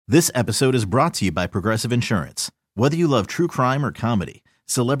This episode is brought to you by Progressive Insurance. Whether you love true crime or comedy,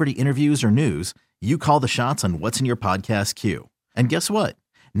 celebrity interviews or news, you call the shots on what's in your podcast queue. And guess what?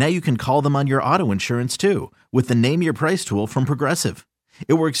 Now you can call them on your auto insurance too with the Name Your Price tool from Progressive.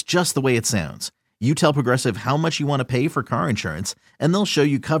 It works just the way it sounds. You tell Progressive how much you want to pay for car insurance, and they'll show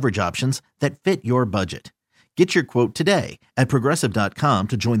you coverage options that fit your budget. Get your quote today at Progressive.com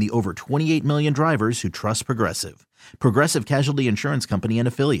to join the over 28 million drivers who trust Progressive. Progressive Casualty Insurance Company and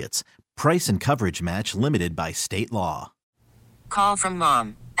Affiliates. Price and coverage match limited by state law. Call from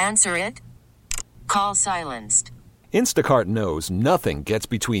mom. Answer it. Call silenced. Instacart knows nothing gets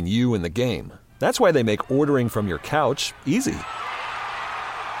between you and the game. That's why they make ordering from your couch easy.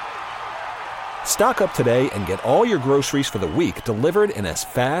 Stock up today and get all your groceries for the week delivered in as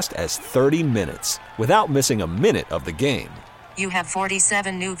fast as 30 minutes without missing a minute of the game. You have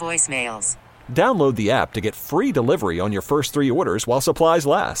 47 new voicemails. Download the app to get free delivery on your first 3 orders while supplies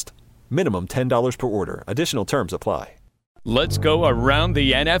last. Minimum $10 per order. Additional terms apply. Let's go around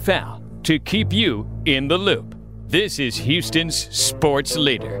the NFL to keep you in the loop. This is Houston's sports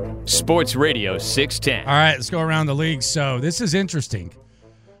leader, Sports Radio 610. All right, let's go around the league. So this is interesting.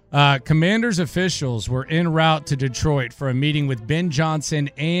 Commanders officials were en route to Detroit for a meeting with Ben Johnson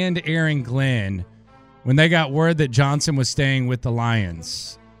and Aaron Glenn when they got word that Johnson was staying with the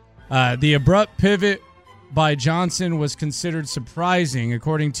Lions. The abrupt pivot by Johnson was considered surprising,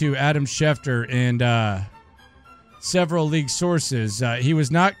 according to Adam Schefter and several league sources. He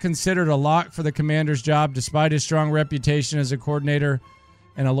was not considered a lock for the Commanders' job, despite his strong reputation as a coordinator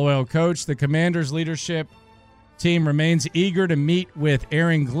and a loyal coach. The Commanders' leadership team remains eager to meet with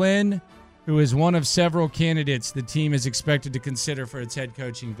Aaron Glenn, who is one of several candidates the team is expected to consider for its head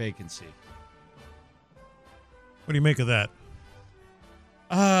coaching vacancy. What do you make of that?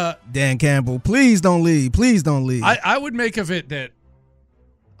 Dan Campbell, please don't leave. Please don't leave. I would make of it that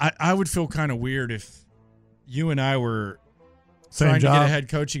I would feel kind of weird if you and I were trying to get a head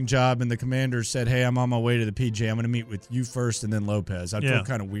coaching job and the Commanders said, hey, I'm on my way to the PJ. I'm going to meet with you first and then Lopez. I'd feel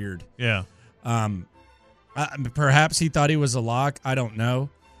kind of weird. Yeah. Perhaps he thought he was a lock. I don't know.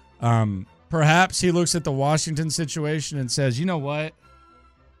 Perhaps he looks at the Washington situation and says, you know what?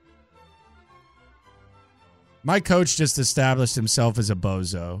 My coach just established himself as a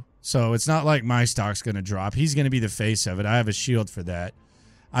bozo, so it's not like my stock's going to drop. He's going to be the face of it. I have a shield for that.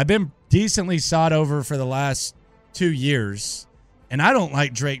 I've been decently sought over for the last 2 years, and I don't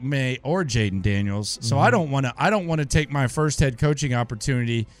like Drake May or Jaden Daniels, so I don't want to take my first head coaching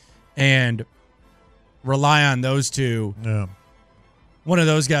opportunity and rely on those two. Yeah. One of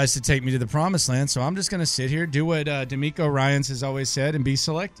those guys to take me to the promised land. So I'm just going to sit here, do what D'Amico Ryans has always said, and be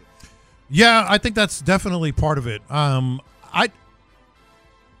selective. Yeah, I think that's definitely part of it.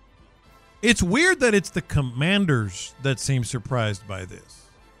 It's weird that it's the Commanders that seem surprised by this,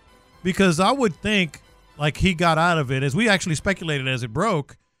 because I would think like he got out of it, as we actually speculated as it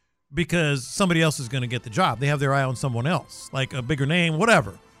broke, because somebody else is going to get the job. They have their eye on someone else, like a bigger name,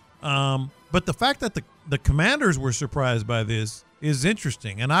 whatever. But the fact that the Commanders were surprised by this is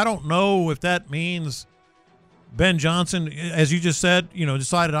interesting, and I don't know if that means Ben Johnson, as you just said,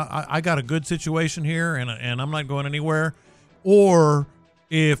 decided I got a good situation here and I'm not going anywhere, or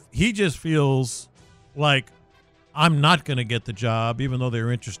if he just feels like I'm not going to get the job even though they're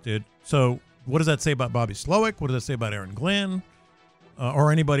interested. So what does that say about Bobby Slowick? What does that say about Aaron Glenn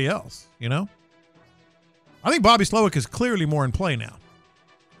or anybody else? I think Bobby Slowick is clearly more in play now.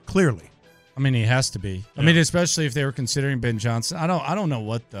 Clearly. I mean, he has to be. Yeah. I mean, especially if they were considering Ben Johnson. I don't know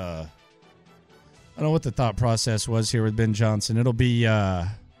what the thought process was here with Ben Johnson. It'll be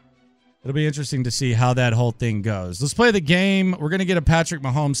interesting to see how that whole thing goes. Let's play the game. We're going to get a Patrick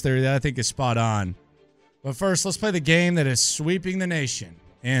Mahomes theory that I think is spot on. But first, let's play the game that is sweeping the nation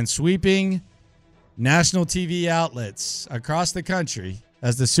and sweeping national TV outlets across the country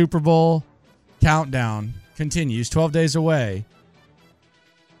as the Super Bowl countdown continues, 12 days away.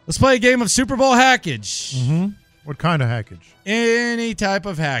 Let's play a game of Super Bowl Hackage. Mm-hmm. What kind of hackage? Any type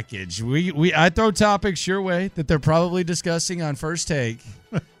of hackage. I throw topics your way that they're probably discussing on First Take.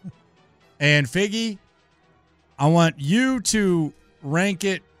 And Figgy, I want you to rank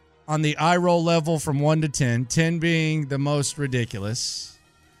it on the eye roll level from 1 to 10, 10 being the most ridiculous.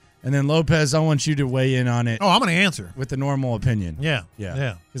 And then Lopez, I want you to weigh in on it. Oh, I'm going to answer. With the normal opinion. Yeah.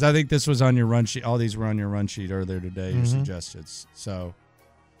 Because I think this was on your run sheet. All these were on your run sheet earlier today, your suggestions. So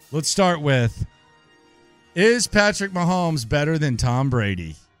let's start with, is Patrick Mahomes better than Tom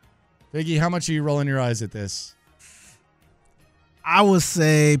Brady? Biggie, how much are you rolling your eyes at this? I would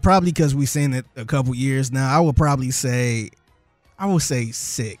say, probably because we've seen it a couple years now, I would say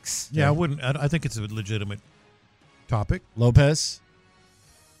 6. Yeah, I wouldn't. I think it's a legitimate topic. Lopez?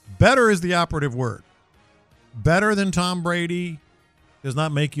 Better is the operative word. Better than Tom Brady does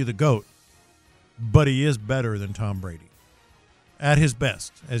not make you the GOAT, but he is better than Tom Brady. At his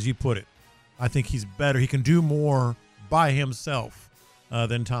best, as you put it. I think he's better. He can do more by himself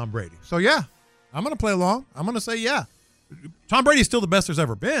than Tom Brady. So, yeah, I'm going to play along. I'm going to say, yeah. Tom Brady's still the best there's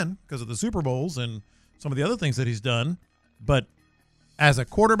ever been because of the Super Bowls and some of the other things that he's done. But as a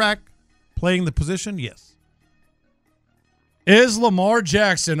quarterback playing the position, yes. Is Lamar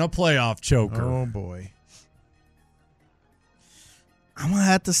Jackson a playoff choker? Oh, boy. I'm going to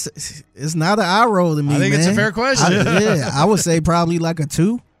have to say, it's not an eye roll to me, I think it's a fair question. I would say probably like a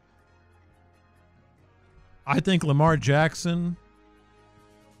 2. I think Lamar Jackson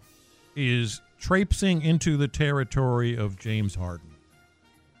is traipsing into the territory of James Harden.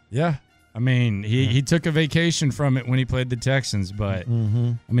 Yeah. I mean, he took a vacation from it when he played the Texans, but, I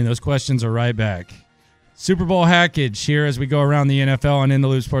mean, those questions are right back. Super Bowl Hackage here as we go around the NFL on In the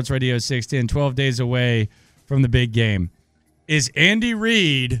Loop Sports Radio 610, 12 days away from the big game. Is Andy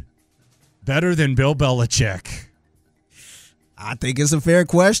Reid better than Bill Belichick? I think it's a fair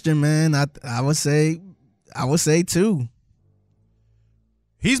question, man. I would say 2.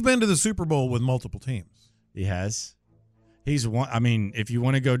 He's been to the Super Bowl with multiple teams. He has. He's won. I mean, if you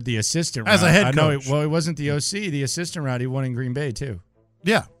want to go to the assistant as route, a head coach. It wasn't the OC. The assistant route, he won in Green Bay too.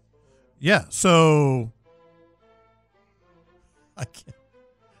 Yeah, yeah. So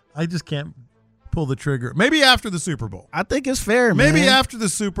I just can't pull the trigger. Maybe after the Super Bowl. I think it's fair, man. Maybe after the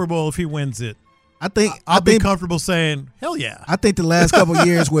Super Bowl, if he wins it, I'll be comfortable saying, hell yeah. I think the last couple of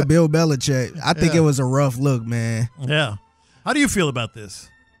years with Bill Belichick, I think it was a rough look, man. Yeah. How do you feel about this?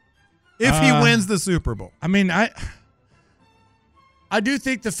 If he wins the Super Bowl. I mean, I do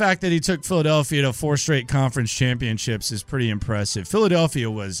think the fact that he took Philadelphia to 4 straight conference championships is pretty impressive. Philadelphia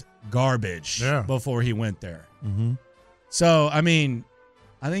was garbage before he went there. Mm-hmm. So, I mean,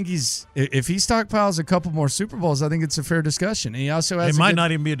 I think if he stockpiles a couple more Super Bowls, I think it's a fair discussion. And he also has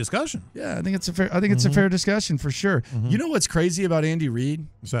not even be a discussion. Yeah, I think it's a fair discussion for sure. Mm-hmm. You know what's crazy about Andy Reid?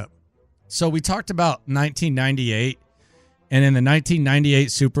 What's that? So we talked about 1998, and in the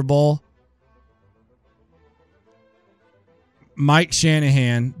 1998 Super Bowl, Mike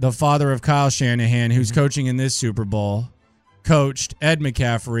Shanahan, the father of Kyle Shanahan, who's coaching in this Super Bowl, coached Ed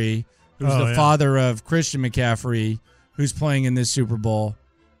McCaffrey, who's the father of Christian McCaffrey, who's playing in this Super Bowl.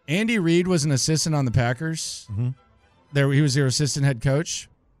 Andy Reid was an assistant on the Packers. Mm-hmm. He was their assistant head coach.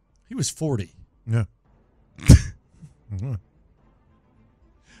 He was 40. Yeah. Mm-hmm.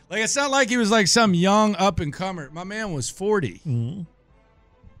 Like, it's not like he was like some young up-and-comer. My man was 40. Mm-hmm.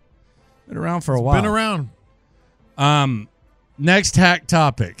 Been around for a while. Been around. Next hack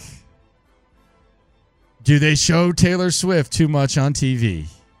topic. Do they show Taylor Swift too much on TV?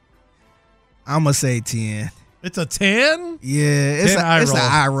 I'm going to say 10. It's a 10? Yeah, it's an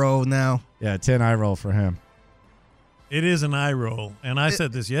eye roll now. Yeah, 10 eye roll for him. It is an eye roll, and I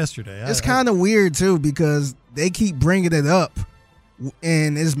said this yesterday. It's kind of weird, too, because they keep bringing it up,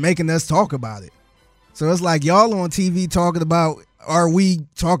 and it's making us talk about it. So it's like y'all on TV talking about, are we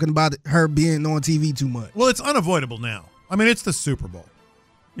talking about her being on TV too much? Well, it's unavoidable now. I mean, it's the Super Bowl.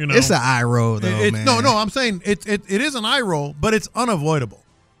 You know, it's an eye roll, though, man. No, I'm saying it is an eye roll, but it's unavoidable.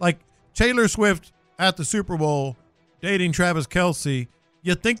 Like Taylor Swift at the Super Bowl dating Travis Kelce,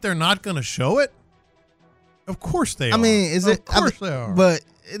 you think they're not going to show it? Of course they are. I mean, Of course they are. But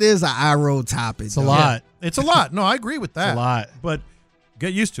it is an eye roll topic. It's a lot. Yeah, it's a lot. No, I agree with that. It's a lot. But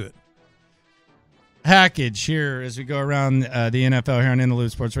get used to it. Hackage here as we go around the NFL here on In the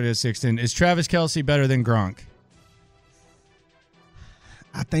Loop Sports Radio 16. Is Travis Kelce better than Gronk?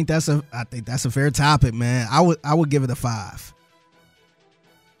 I think that's a fair topic, man. I would give it a 5.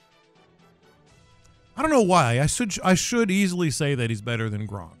 I don't know why. I should easily say that he's better than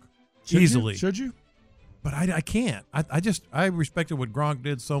Gronk. Easily. Should you? But I can't. I respected what Gronk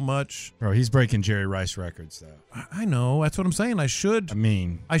did so much. Bro, he's breaking Jerry Rice records, though. I know. That's what I'm saying. I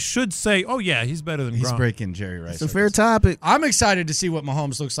should say, oh, yeah, he's better than Gronk. He's breaking Jerry Rice records. It's a fair topic. I'm excited to see what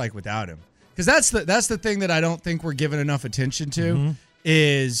Mahomes looks like without him. Because that's the thing that I don't think we're giving enough attention to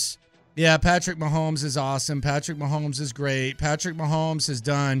is, yeah, Patrick Mahomes is awesome. Patrick Mahomes is great. Patrick Mahomes has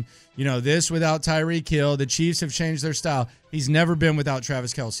done, this without Tyreek Hill. The Chiefs have changed their style. He's never been without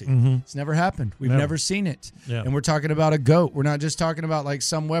Travis Kelce. It's never happened. We've never seen it. Yeah. And we're talking about a GOAT. We're not just talking about like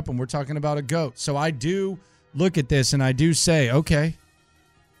some weapon. We're talking about a GOAT. So I do look at this and I do say, okay,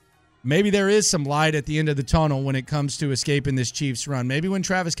 maybe there is some light at the end of the tunnel when it comes to escaping this Chiefs run. Maybe when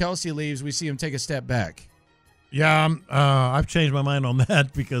Travis Kelce leaves, we see him take a step back. Yeah, I've changed my mind on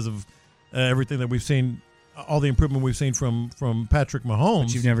that because of everything that we've seen, all the improvement we've seen from Patrick Mahomes.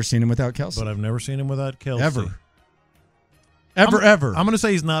 But you've never seen him without Kelce. But I've never seen him without Kelce. Ever. Ever. I'm going to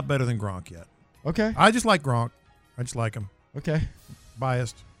say he's not better than Gronk yet. Okay. I just like Gronk. I just like him. Okay.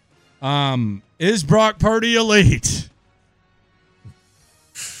 Biased. Is Brock Purdy elite?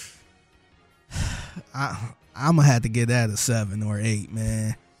 I'm gonna have to get that a 7 or 8,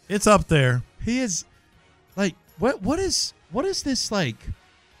 man. It's up there. He is like what is this like?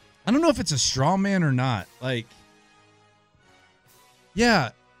 I don't know if it's a straw man or not. Like,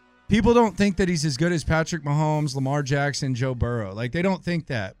 yeah, people don't think that he's as good as Patrick Mahomes, Lamar Jackson, Joe Burrow. Like, they don't think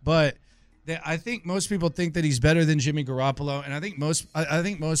that, but I think most people think that he's better than Jimmy Garoppolo, and I think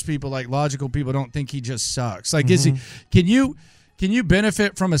most people, like logical people, don't think he just sucks. Like, is he? Can you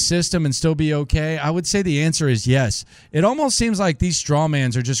benefit from a system and still be okay? I would say the answer is yes. It almost seems like these straw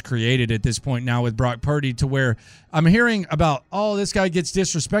mans are just created at this point now with Brock Purdy, to where I'm hearing about, oh, this guy gets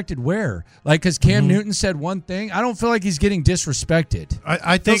disrespected. Where? Like, because Cam Newton said one thing. I don't feel like he's getting disrespected.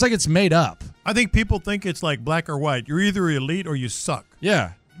 I think, feels like it's made up. I think people think it's like black or white. You're either elite or you suck.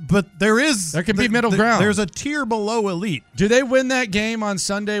 Yeah. But there can be middle ground. There's a tier below elite. Do they win that game on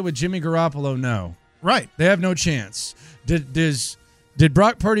Sunday with Jimmy Garoppolo? No. Right. They have no chance. Did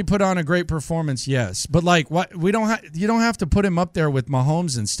Brock Purdy put on a great performance? Yes, but like, what you don't have to put him up there with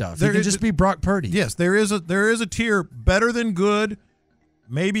Mahomes and stuff. He can just be Brock Purdy. Yes, there is a tier better than good,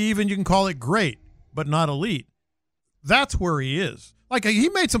 maybe even you can call it great, but not elite. That's where he is. Like, he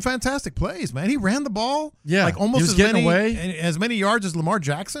made some fantastic plays, man. He ran the ball, like almost as many yards as Lamar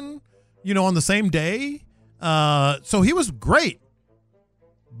Jackson, on the same day. So he was great,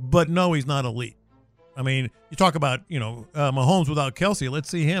 but no, he's not elite. I mean, you talk about, Mahomes without Kelsey. Let's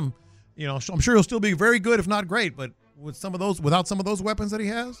see him. I'm sure he'll still be very good, if not great. But without some of those weapons that he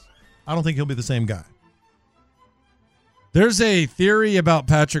has, I don't think he'll be the same guy. There's a theory about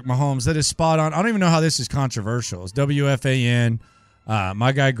Patrick Mahomes that is spot on. I don't even know how this is controversial. It's WFAN.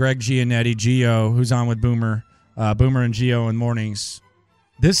 My guy Greg Giannetti, Gio, who's on with Boomer and Gio in mornings.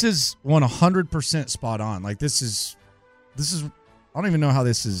 This is 100% spot on. Like, this is. I don't even know how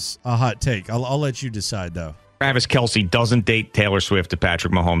this is a hot take. I'll let you decide, though. Travis Kelce doesn't date Taylor Swift if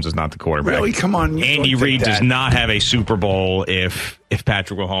Patrick Mahomes is not the quarterback. Really? Come on. Andy Reid does not have a Super Bowl if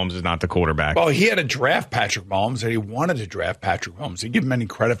Patrick Mahomes is not the quarterback. Well, he had to draft Patrick Mahomes, and he wanted to draft Patrick Mahomes. Do you give him any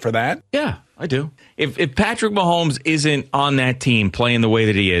credit for that? Yeah, I do. If Patrick Mahomes isn't on that team playing the way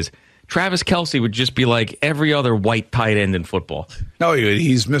that he is, Travis Kelce would just be like every other white tight end in football. No,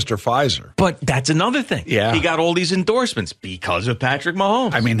 he's Mr. Pfizer. But that's another thing. Yeah. He got all these endorsements because of Patrick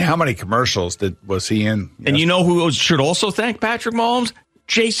Mahomes. I mean, how many commercials was he in? And you know who should also thank Patrick Mahomes?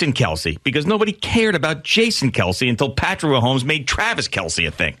 Jason Kelce, because nobody cared about Jason Kelce until Patrick Mahomes made Travis Kelce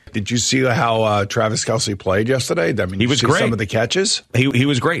a thing. Did you see how Travis Kelce played yesterday? I mean, he was great. Some of the catches? He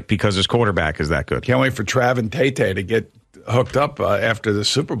was great because his quarterback is that good. Can't wait for Trav and Tay-Tay to get hooked up after the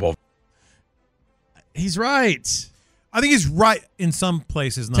Super Bowl. He's right. I think he's right in some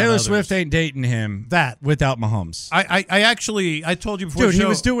places. Not Taylor others. Swift ain't dating him without Mahomes. I told you before. Dude, the show, he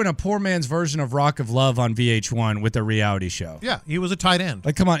was doing a poor man's version of Rock of Love on VH1 with a reality show. Yeah, he was a tight end.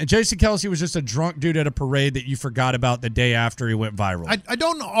 Like, come on. And Jason Kelce was just a drunk dude at a parade that you forgot about the day after he went viral. I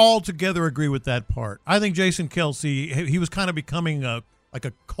don't altogether agree with that part. I think Jason Kelce, he was kind of becoming a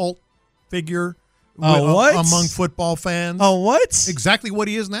cult figure among football fans. Oh, what? Exactly what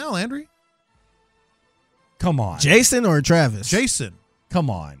he is now, Landry. Come on. Jason or Travis? Jason. Come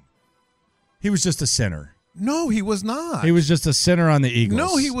on. He was just a sinner. No, he was not. He was just a sinner on the Eagles.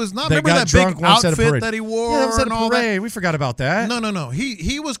 No, he was not. That Remember that big outfit that he wore? Yeah, that was at a and parade. We forgot about that. No.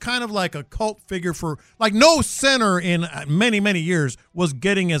 He was kind of like a cult figure for, like, no center in many, many years was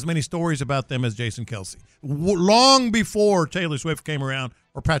getting as many stories about them as Jason Kelce. Long before Taylor Swift came around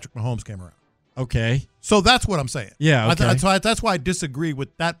or Patrick Mahomes came around. Okay. So that's what I'm saying. Yeah, okay. That's why I disagree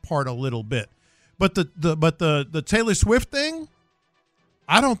with that part a little bit. But the Taylor Swift thing,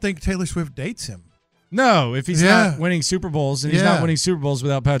 I don't think Taylor Swift dates him. No, if he's not winning Super Bowls, and he's not winning Super Bowls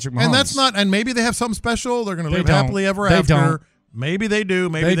without Patrick Mahomes. And that's not. And maybe they have something special. They're going to live happily ever after. Don't. Maybe they do.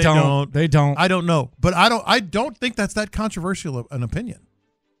 Maybe they don't. They don't. I don't know. But I don't think that's that controversial an opinion.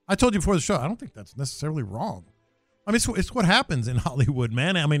 I told you before the show. I don't think that's necessarily wrong. I mean, it's what happens in Hollywood,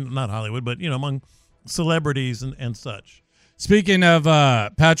 man. I mean, not Hollywood, but among celebrities and such. Speaking of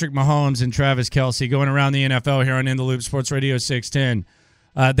Patrick Mahomes and Travis Kelce going around the NFL here on In the Loop Sports Radio 610,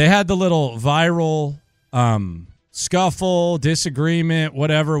 they had the little viral scuffle, disagreement,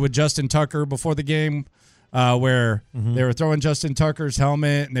 whatever, with Justin Tucker before the game, where they were throwing Justin Tucker's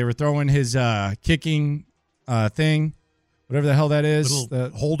helmet and they were throwing his kicking thing, whatever the hell that is.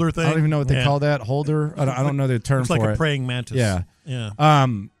 The holder thing. I don't even know what they call that. Holder? I don't know the term looks for it. like a praying mantis. Yeah.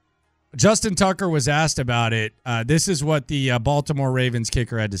 Justin Tucker was asked about it. This is what the Baltimore Ravens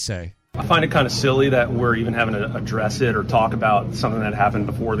kicker had to say. I find it kind of silly that we're even having to address it or talk about something that happened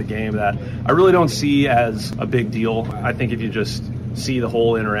before the game that I really don't see as a big deal. I think if you just see the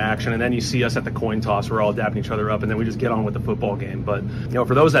whole interaction and then you see us at the coin toss, we're all dapping each other up and then we just get on with the football game. But,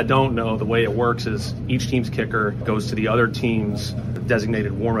 for those that don't know, the way it works is each team's kicker goes to the other team's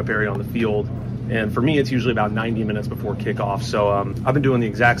designated warm-up area on the field. And for me, it's usually about 90 minutes before kickoff. So I've been doing the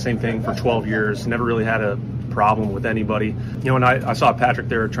exact same thing for 12 years, never really had a problem with anybody. And I saw Patrick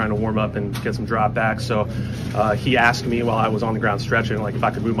there trying to warm up and get some dropbacks. So he asked me while I was on the ground stretching, if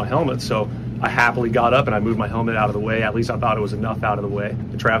I could move my helmet. So I happily got up and I moved my helmet out of the way. At least I thought it was enough out of the way.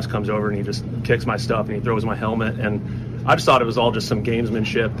 And Travis comes over and he just kicks my stuff and he throws my helmet. And I just thought it was all just some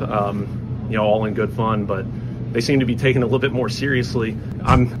gamesmanship, all in good fun. But they seem to be taking it a little bit more seriously.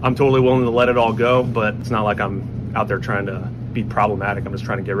 I'm totally willing to let it all go, but it's not like I'm out there trying to be problematic. I'm just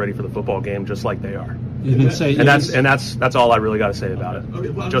trying to get ready for the football game, just like they are. That's all I really got to say about it. Okay,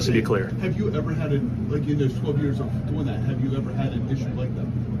 well, just to be clear. Have you ever had in those 12 years of doing that? Have you ever had an issue like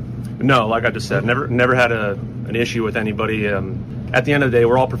that? No, like I just said, never had an issue with anybody. At the end of the day,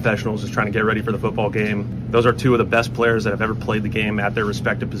 we're all professionals, just trying to get ready for the football game. Those are two of the best players that have ever played the game at their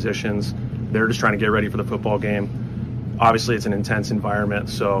respective positions. They're just trying to get ready for the football game. Obviously, it's an intense environment,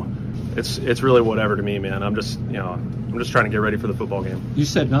 so it's really whatever to me, man. I'm just trying to get ready for the football game. You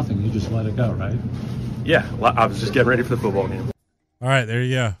said nothing. You just let it go, right? Yeah, I was just getting ready for the football game. All right, there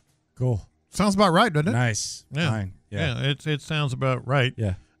you go. Cool. Sounds about right, doesn't it? Nice. Yeah. Fine. Yeah. It sounds about right.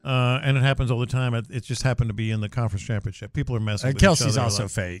 Yeah. And it happens all the time. It just happened to be in the conference championship. People are messing with Kelsey's each other. also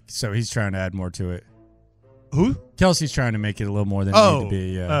fake, so he's trying to add more to it. Who? Kelsey's trying to make it a little more than it need to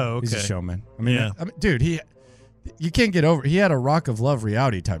be. Okay. He's a showman. Dude, you can't get over. He had a Rock of Love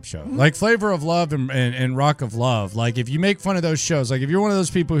reality type show, like Flavor of Love and Rock of Love. Like if you make fun of those shows, like if you're one of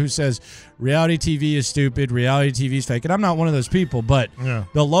those people who says reality TV is stupid, reality TV is fake, and I'm not one of those people, but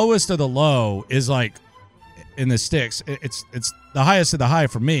the lowest of the low is like in the sticks. It's the highest of the high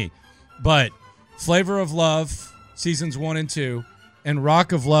for me. But Flavor of Love seasons 1 and 2, and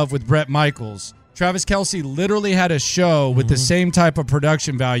Rock of Love with Bret Michaels. Travis Kelce literally had a show with the same type of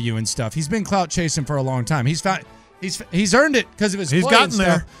production value and stuff. He's been clout chasing for a long time. He's earned it because of his. He's gotten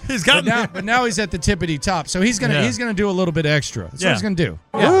there. He's gotten there. But now he's at the tippity top. So he's gonna do a little bit extra. That's what he's gonna do.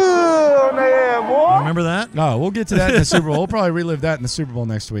 Yeah. Remember that? No, we'll get to that in the Super Bowl. We'll probably relive that in the Super Bowl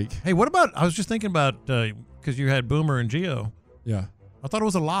next week. Hey, what about? I was just thinking about because you had Boomer and Gio. Yeah. I thought it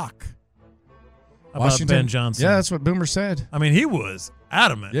was a lock. Washington, about Ben Johnson. Yeah, that's what Boomer said. I mean, he was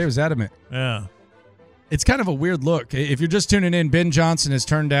adamant. Yeah, he was adamant. Yeah. It's kind of a weird look. If you're just tuning in, Ben Johnson has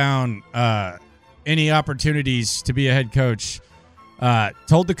turned down any opportunities to be a head coach.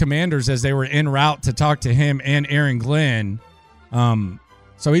 Told the Commanders as they were en route to talk to him and Aaron Glenn.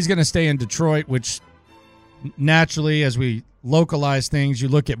 So he's going to stay in Detroit, which naturally, as we localize things, you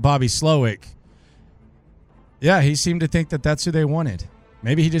look at Bobby Slowick. Yeah, he seemed to think that that's who they wanted.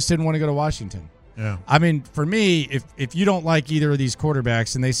 Maybe he just didn't want to go to Washington. Yeah. I mean, for me, if you don't like either of these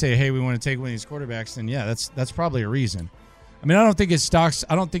quarterbacks and they say, hey, we want to take one of these quarterbacks, then yeah, that's probably a reason. I mean, I don't think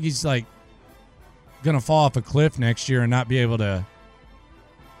he's like going to fall off a cliff next year and not be able to.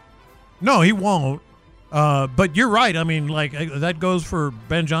 No, he won't. But you're right. I mean, like that goes for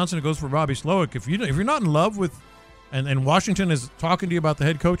Ben Johnson. It goes for Bobby Slowick. If you're not in love with, and Washington is talking to you about the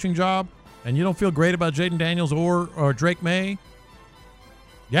head coaching job, and you don't feel great about Jaden Daniels or Drake May,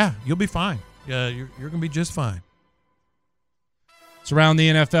 yeah, you'll be fine. Yeah, you're going to be just fine. It's Around the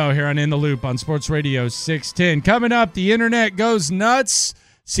NFL here on In the Loop on Sports Radio 610. Coming up, the internet goes nuts.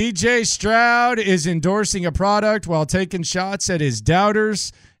 CJ Stroud is endorsing a product while taking shots at his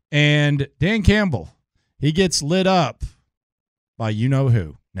doubters. And Dan Campbell, he gets lit up by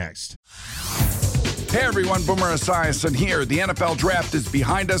you-know-who. Next. Hey everyone, Boomer Esiason here. The NFL Draft is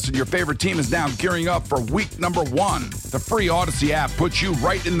behind us and your favorite team is now gearing up for week number 1. The free Odyssey app puts you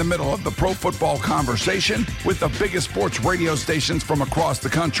right in the middle of the pro football conversation with the biggest sports radio stations from across the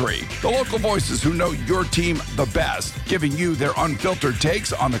country. The local voices who know your team the best, giving you their unfiltered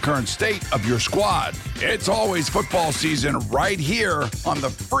takes on the current state of your squad. It's always football season right here on the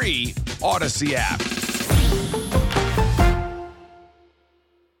free Odyssey app.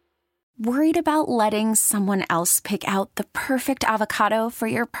 Worried about letting someone else pick out the perfect avocado for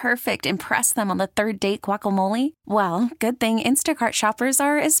your perfect impress them on the third date guacamole? Well, good thing Instacart shoppers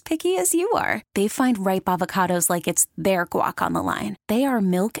are as picky as you are. They find ripe avocados like it's their guac on the line. They are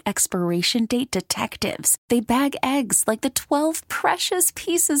milk expiration date detectives. They bag eggs like the 12 precious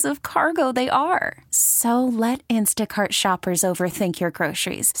pieces of cargo they are. So let Instacart shoppers overthink your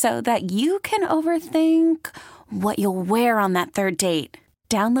groceries so that you can overthink what you'll wear on that third date.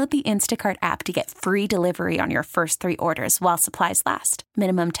 Download the Instacart app to get free delivery on your first 3 orders while supplies last.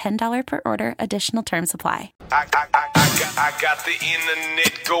 Minimum $10 per order. Additional terms apply. I got the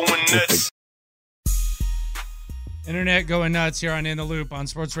internet going nuts. Internet going nuts here on In the Loop on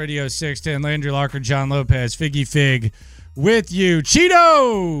Sports Radio 610. Landry Locker, John Lopez, Figgy Fig with you.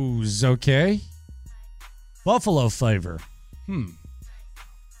 Cheetos, okay. Buffalo flavor. I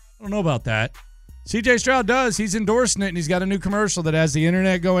don't know about that. CJ Stroud does. He's endorsing it, and he's got a new commercial that has the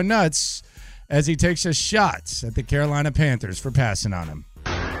internet going nuts as he takes a shot at the Carolina Panthers for passing on him.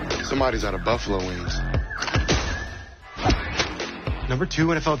 Somebody's out of Buffalo wings. Number 2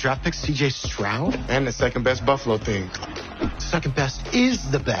 NFL draft pick, CJ Stroud. And the second best Buffalo thing. Second best is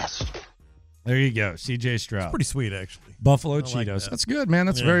the best. There you go, CJ Stroud. It's pretty sweet, actually. Buffalo I Cheetos. like that. That's good, man.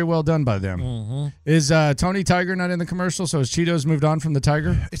 That's very well done by them. Is Tony Tiger not in the commercial? So has Cheetos moved on from the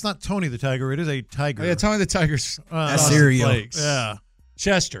Tiger? It's not Tony the Tiger. It is a tiger. Oh, yeah, Tony the Tiger's That's cereal. Flakes. Yeah.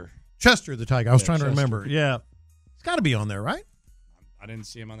 Chester The Tiger. I was trying to Chester. remember. Yeah. It's got to be on there, right? I didn't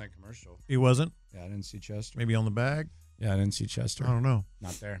see him on that commercial. He wasn't? Yeah, I didn't see Chester. Maybe on the bag? Yeah, I didn't see Chester. I don't know.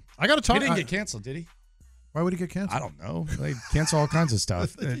 Not there. I got to talk. He didn't get canceled, did he? Why would he get canceled? I don't know. They cancel all kinds of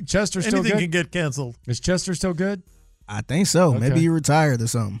stuff. Chester's still Anything good? can get canceled. Is Chester still good? I think so. Okay. Maybe he retired or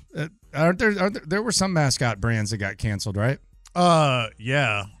something. There were some mascot brands that got canceled, right?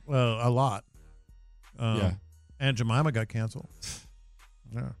 Yeah. Well, a lot. Yeah. Aunt Jemima got canceled.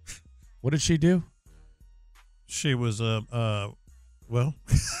 Yeah. What did she do? She was a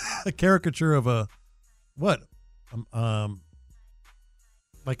caricature of a what?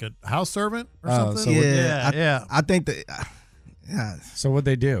 Like a house servant or something? So Yeah. I think that. Yeah. So what'd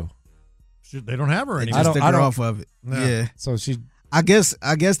they do? They don't have her They anymore. just took her off of it. No. Yeah. So she. I guess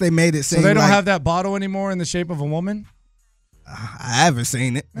they made it So seem they don't like, have that bottle anymore in the shape of a woman? I haven't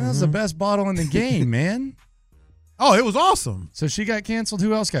seen it. Man, that's the best bottle in the game, man. Oh, it was awesome. So she got canceled.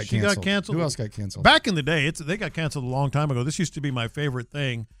 Who else got She canceled? got canceled. Who else got canceled? Back in the day, they got canceled a long time ago. This used to be my favorite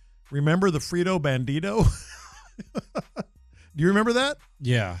thing. Remember the Frito Bandito? Do you remember that?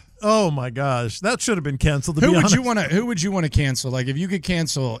 Yeah. Oh my gosh, that should have been canceled. To Who be would honest. you want to cancel? Like if you could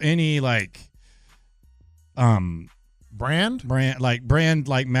cancel any brand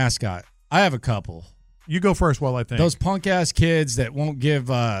like mascot. I have a couple. You go first while I think. Those punk ass kids that won't give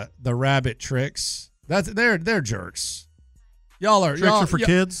the rabbit tricks. They're jerks. Y'all are for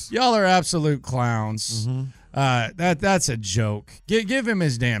kids. Y'all are absolute clowns. Mm-hmm. That's a joke. Give him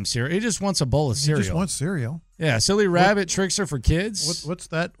his damn cereal. He just wants a bowl of cereal. He just wants cereal. Yeah, silly rabbit tricks are for kids. What's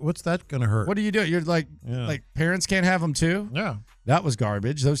that? What's that gonna hurt? What do you do? You're like parents can't have them too. Yeah, that was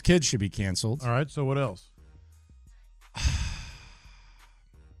garbage. Those kids should be canceled. All right. So what else?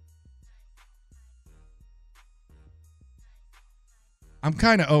 I'm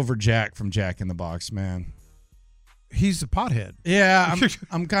kind of over Jack from Jack in the Box, man. He's a pothead. Yeah,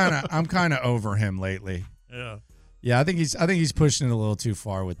 I'm kind of over him lately. Yeah, I think he's pushing it a little too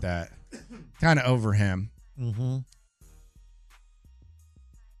far with that. Kind of over him. Mm-hmm.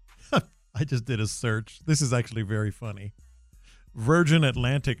 I just did a search. This is actually very funny. Virgin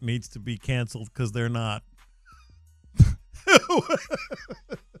Atlantic needs to be canceled because they're not.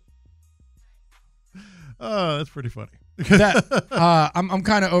 Oh, that's pretty funny. I'm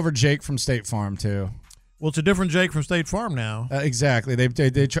kind of over Jake from State Farm too. Well, it's a different Jake from State Farm now. Exactly.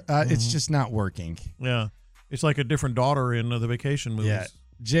 It's just not working. Yeah, it's like a different daughter in the Vacation movies. Yeah,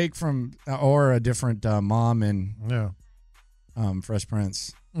 Jake from or a different mom in Fresh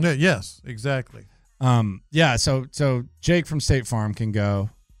Prince. Yeah, yes, exactly. So Jake from State Farm can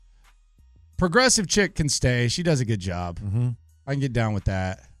go. Progressive chick can stay. She does a good job. Mm-hmm. I can get down with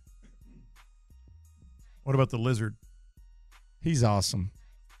that. What about the lizard? He's awesome.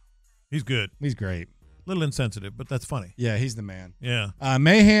 He's good. He's great. A little insensitive, but that's funny. Yeah, he's the man. Yeah.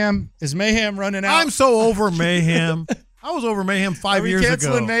 Mayhem. Is Mayhem running out? I'm so over Mayhem. I was over Mayhem 5 years ago.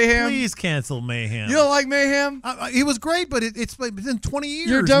 Canceling Mayhem? Please cancel Mayhem. You don't like Mayhem? He was great, but it's been 20 years.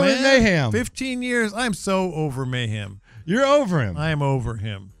 You're done man. with Mayhem. 15 years. I'm so over Mayhem. You're over him. I am over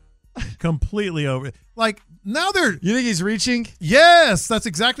him. Completely over it. Like, now they're... You think he's reaching? Yes, that's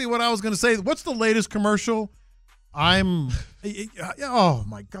exactly what I was going to say. What's the latest commercial? Oh,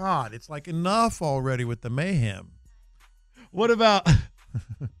 my God. It's like enough already with the Mayhem. What about...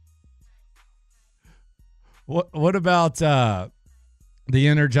 What about the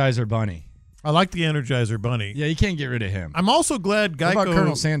Energizer Bunny? I like the Energizer Bunny. Yeah, you can't get rid of him. I'm also glad Geico... What about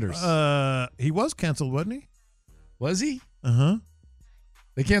Colonel Sanders? He was canceled, wasn't he? Was he? Uh-huh.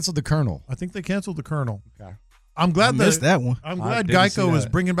 They canceled the Colonel. I think they canceled the Colonel. Okay. I'm glad I missed that one. I'm glad Geico is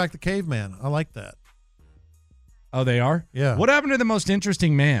bringing back the caveman. I like that. Oh, they are? Yeah. What happened to the most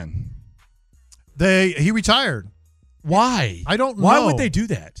interesting man? He retired. Why? I don't know. Why would they do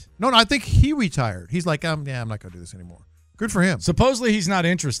that? No, I think he retired. He's like, I'm not going to do this anymore. Good for him. Supposedly he's not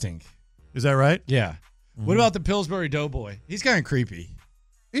interesting. Is that right? Yeah. What about the Pillsbury Doughboy? He's kind of creepy.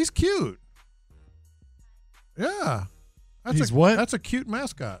 He's cute. Yeah. He's what? That's a cute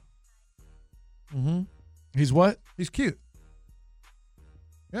mascot. Mm-hmm. He's what? He's cute.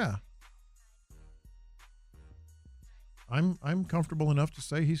 Yeah. I'm comfortable enough to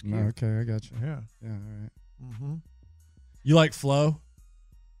say he's cute. Okay, I got you. Yeah. Yeah, all right. Mm-hmm. You like Flo?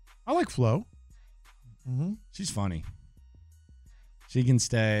 I like Flo. Mm-hmm. She's funny. She can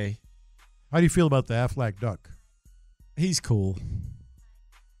stay. How do you feel about the Aflac duck? He's cool.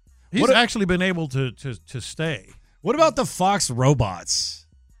 He's actually been able to stay. What about the Fox robots?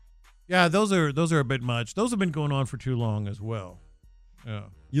 Yeah, those are a bit much. Those have been going on for too long as well. Yeah.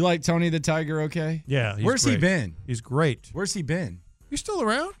 You like Tony the Tiger okay? Yeah. Where's he been? He's great. Where's he been? He's still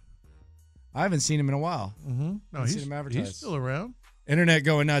around? I haven't seen him in a while. Mm-hmm. No, seen him advertised. He's still around. Internet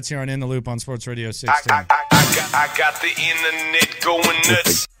going nuts here on In the Loop on Sports Radio 16. I got the internet going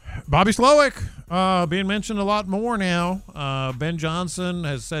nuts. Bobby Slowick being mentioned a lot more now. Ben Johnson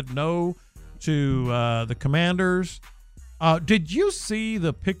has said no to the Commanders. Did you see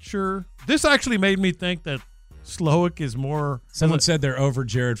the picture? This actually made me think that Slowick is more... Someone said they're over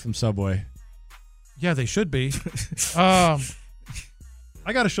Jared from Subway. Yeah, they should be. I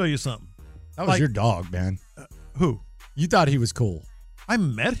got to show you something. That was your dog, man. Who? You thought he was cool. I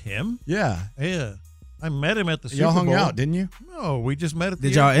met him. Yeah. Yeah. I met him at the Super Bowl. Y'all hung out, didn't you? No, we just met at the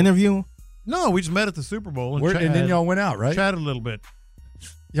Did y'all interview him? No, we just met at the Super Bowl. And then y'all went out, right? Chatted a little bit.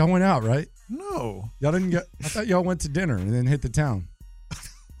 Y'all went out, right? No. Y'all didn't get... I thought y'all went to dinner and then hit the town.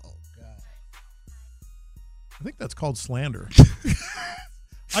 I think that's called slander.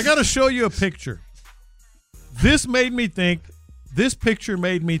 I got to show you a picture. This picture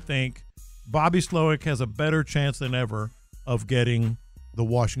made me think Bobby Slowick has a better chance than ever of getting the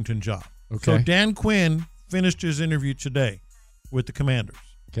Washington job. Okay. So Dan Quinn finished his interview today with the Commanders.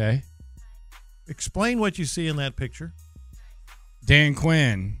 Okay. Explain what you see in that picture. Dan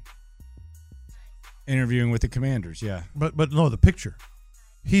Quinn interviewing with the Commanders, yeah. But no, the picture.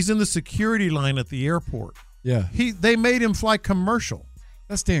 He's in the security line at the airport. Yeah. They made him fly commercial.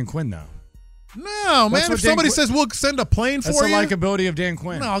 That's Dan Quinn, though. No, man. If somebody says we'll send a plane for you. That's the likability of Dan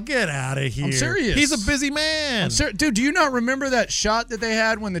Quinn. No, get out of here. I'm serious. He's a busy man. Dude, do you not remember that shot that they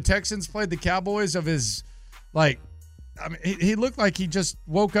had when the Texans played the Cowboys of his, he looked like he just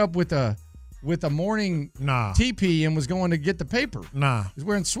woke up with a morning TP and was going to get the paper. Nah. He's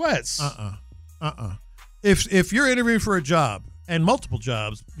wearing sweats. If you're interviewing for a job, and multiple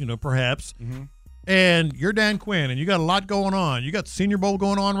jobs, perhaps, and you're Dan Quinn, and you got a lot going on. You got the Senior Bowl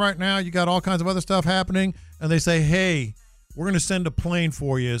going on right now. You got all kinds of other stuff happening. And they say, hey, we're going to send a plane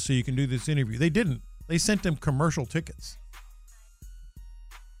for you so you can do this interview. They didn't. They sent him commercial tickets.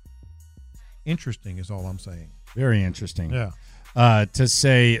 Interesting is all I'm saying. Very interesting. Yeah. To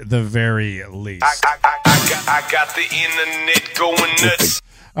say the very least. I got the internet going nuts.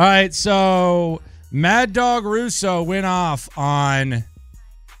 All right, so Mad Dog Russo went off on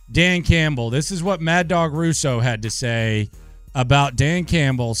Dan Campbell. This is what Mad Dog Russo had to say about Dan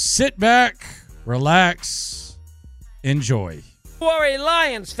Campbell. Sit back, relax, enjoy. Worry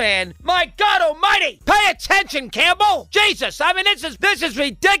Lions fan. My God almighty! Pay attention, Campbell! Jesus, I mean, this is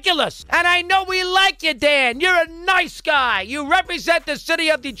ridiculous. And I know we like you, Dan. You're a nice guy. You represent the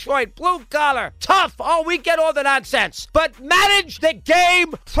city of Detroit. Blue collar. Tough. Oh, we get all the nonsense. But manage the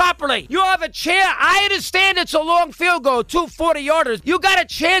game properly. You have a chair. I understand it's a long field goal, 2 40-yarders. You got a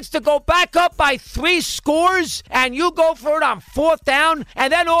chance to go back up by 3 scores, and you go for it on 4th down,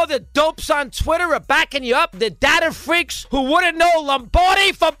 and then all the dopes on Twitter are backing you up. The data freaks who wouldn't know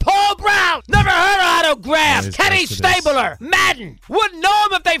Lombardi for Paul Brown. Never heard of autograph. Kenny Stabler. Madden. Wouldn't know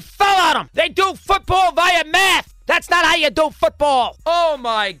him if they fell on him. They do football via math. That's not how you do football. Oh,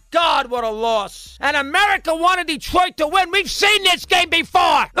 my God, what a loss. And America wanted Detroit to win. We've seen this game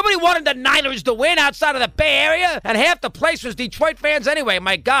before. Nobody wanted the Niners to win outside of the Bay Area, and half the place was Detroit fans anyway.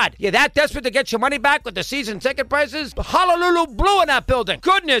 My God, you're that desperate to get your money back with the season ticket prices? Honolulu Blue in that building.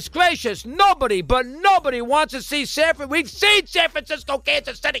 Goodness gracious, nobody wants to see We've seen San Francisco,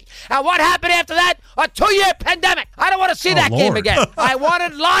 Kansas City. And what happened after that? A 2-year pandemic. I don't want to see that game again. I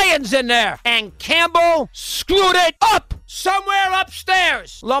wanted Lions in there. And Campbell screwed it up somewhere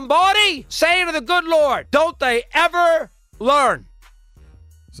upstairs. Lombardi saying to the good Lord, don't they ever learn.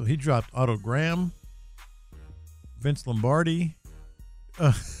 So he dropped Otto Graham, Vince Lombardi.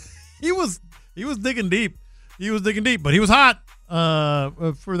 He was digging deep. But he was hot.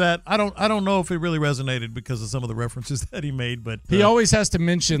 for that. I don't know if it really resonated because of some of the references that he made, but he always has to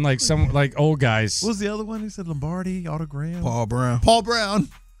mention like some like old guys. What was the other one? He said Lombardi, autogram. Paul Brown.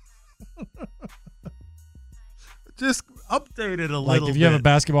 Just updated a like little if you have a bit.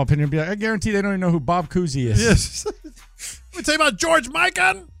 basketball opinion, be like, I guarantee they don't even know who Bob Cousy is. Yes. We say about George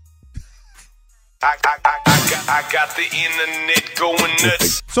Mikan. I got the internet going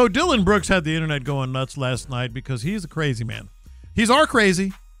nuts. So Dylan Brooks had the internet going nuts last night because he's a crazy man. He's our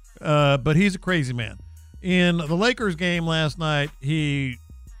crazy, but he's a crazy man. In the Lakers game last night, he,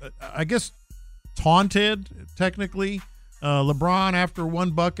 I guess, taunted, technically, LeBron after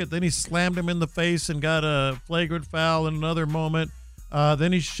one bucket. Then he slammed him in the face and got a flagrant foul in another moment.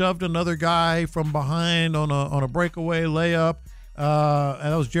 Then he shoved another guy from behind on a breakaway layup.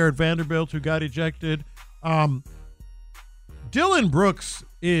 And that was Jared Vanderbilt who got ejected. Dylan Brooks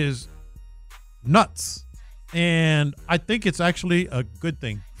is nuts. And I think it's actually a good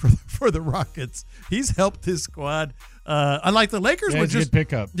thing for the Rockets. He's helped his squad. Unlike the Lakers, were just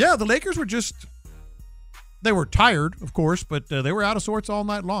pickup. Yeah, the Lakers were just. They were tired, of course, but they were out of sorts all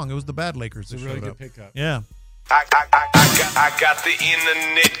night long. It was the bad Lakers that It's a really showed good up. pickup. Yeah. I got the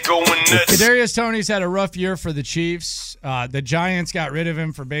internet going nuts. Kadarius Toney's had a rough year for the Chiefs. The Giants got rid of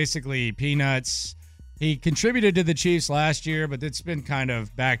him for basically peanuts. He contributed to the Chiefs last year, but it's been kind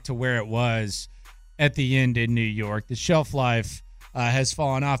of back to where it was at the end in New York. The shelf life has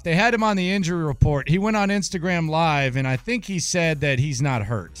fallen off. They had him on the injury report. He went on Instagram Live, and I think he said that he's not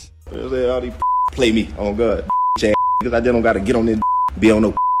hurt. All these play me on God, because I just don't got to get on this, be on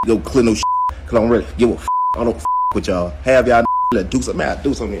no, go clear no, because I don't really give a I don't with y'all. Have y'all do something, I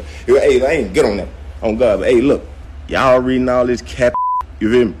do something. Hey, I ain't get on that, on God, but hey, look, y'all reading all this cap, you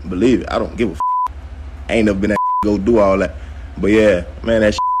hear me? Believe it, I don't give a I ain't never been that go do all that. But yeah, man,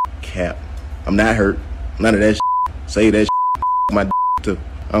 that cap. I'm not hurt. None of that Say that my too.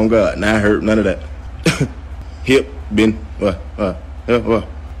 On God, not hurt. None of that. Hip, been, what?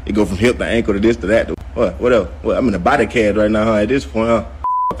 It go from hip to ankle to this to that. What else? Well, I'm in a body cast right now, huh? At this point, huh?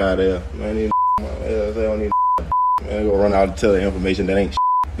 Fuck out of there. Man, I don't need man, go run out and tell the information that ain't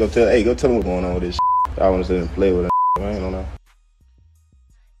Go tell them what's going on with this I want to sit and play with it. I don't know.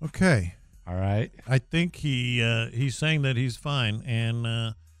 Okay. All right. I think he's saying that he's fine, and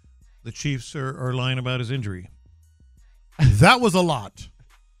the Chiefs are lying about his injury. That was a lot.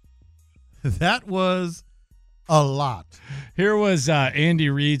 That was a lot. Here was Andy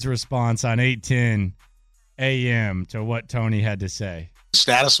Reid's response on 8:10 a.m. to what Tony had to say.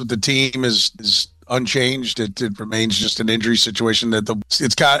 Status with the team is unchanged. It remains just an injury situation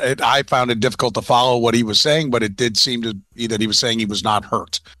that I found it difficult to follow what he was saying, but it did seem to be that he was saying he was not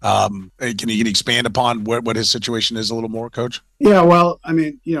hurt. Can you expand upon what his situation is a little more, Coach? Yeah, well, I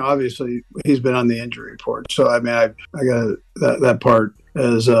mean, obviously he's been on the injury report, so I mean, I got that part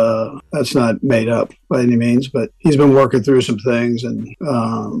as that's not made up by any means, but he's been working through some things, and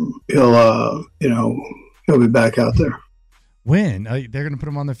he'll be back out there. When? They're going to put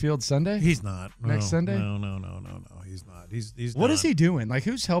him on the field Sunday? He's not. Next Sunday? No. He's not. He's What done. is he doing? Like,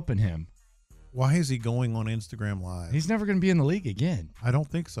 who's helping him? Why is he going on Instagram Live? He's never going to be in the league again. I don't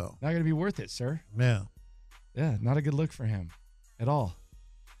think so. Not going to be worth it, sir. Yeah. Yeah, not a good look for him at all.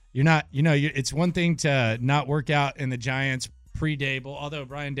 You're not, it's one thing to not work out in the Giants pre-Dable, although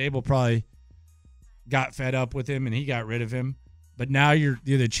Brian Dable probably got fed up with him and he got rid of him. But now you're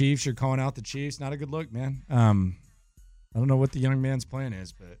the Chiefs. You're calling out the Chiefs. Not a good look, man. I don't know what the young man's plan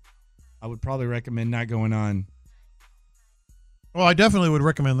is, but I would probably recommend not going on. Well, I definitely would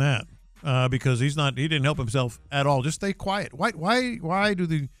recommend that because he didn't help himself at all. Just stay quiet. Why do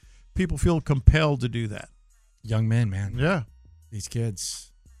the people feel compelled to do that? Young men, man. Yeah. These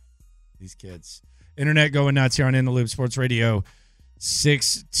kids. Internet going nuts here on In the Loop Sports Radio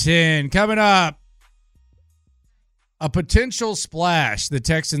 610. Coming up, a potential splash the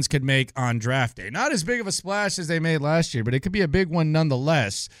Texans could make on draft day. Not as big of a splash as they made last year, but it could be a big one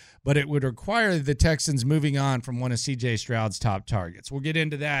nonetheless. But it would require the Texans moving on from one of CJ Stroud's top targets. We'll get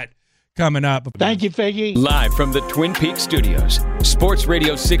into that coming up. Thank you, Figgy. Live from the Twin Peaks studios, Sports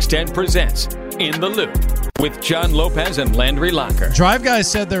Radio 610 presents In the Loop with John Lopez and Landry Locker. Drive Guys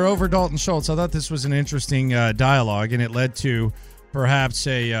said they're over Dalton Schultz. I thought this was an interesting dialogue, and it led to perhaps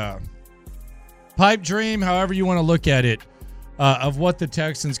a pipe dream, however you want to look at it, of what the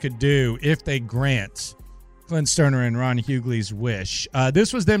Texans could do if they grant Clint Sterner and Ron Hughley's wish.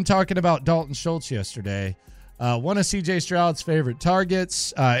 This was them talking about Dalton Schultz yesterday, one of C.J. Stroud's favorite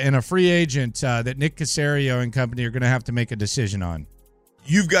targets, and a free agent that Nick Caserio and company are going to have to make a decision on.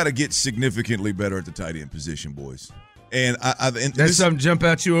 You've got to get significantly better at the tight end position, boys. And That's something jump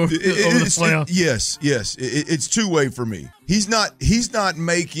at you over the playoff. Yes. It's two-way for me. He's not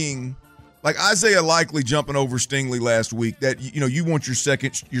making like Isaiah Likely jumping over Stingley last week. That you want your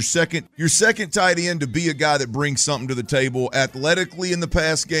second tight end to be a guy that brings something to the table athletically in the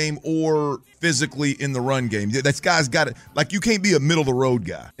pass game or physically in the run game. That guy's got it. Like you can't be a middle of the road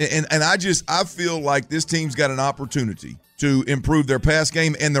guy. And I feel like this team's got an opportunity to improve their pass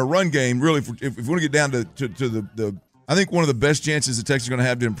game and their run game. Really, if we want to get down to the I think one of the best chances the Texans are going to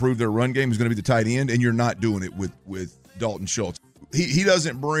have to improve their run game is going to be the tight end, and you're not doing it with Dalton Schultz. He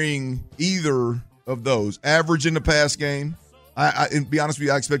doesn't bring either of those. Average in the pass game. And be honest with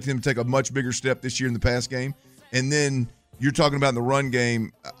you, I expect him to take a much bigger step this year in the pass game. And then you're talking about in the run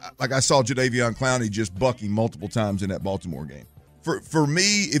game, like I saw Jadeveon Clowney just bucking multiple times in that Baltimore game. For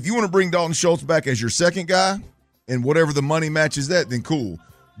me, if you want to bring Dalton Schultz back as your second guy and whatever the money matches that, then cool.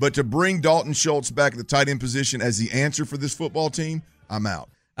 But to bring Dalton Schultz back at the tight end position as the answer for this football team, I'm out.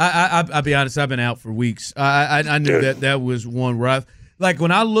 I'll be honest, I've been out for weeks. I knew that was one where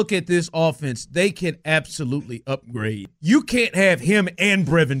when I look at this offense, they can absolutely upgrade. You can't have him and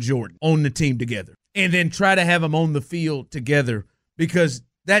Brevin Jordan on the team together and then try to have them on the field together because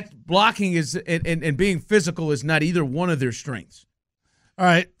that blocking is and being physical is not either one of their strengths. All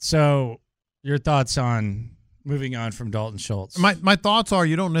right, so your thoughts on moving on from Dalton Schultz? My thoughts are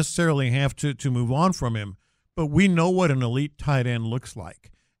you don't necessarily have to move on from him, but we know what an elite tight end looks like.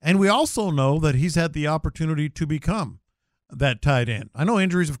 And we also know that he's had the opportunity to become that tight end. I know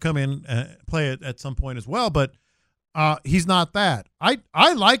injuries have come in play at some point as well, but he's not that.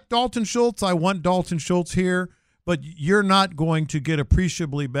 I like Dalton Schultz. I want Dalton Schultz here, but you're not going to get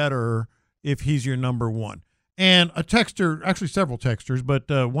appreciably better if he's your number one. And a texter, actually several texters, but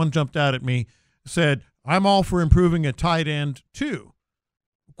one jumped out at me, said, I'm all for improving a tight end too.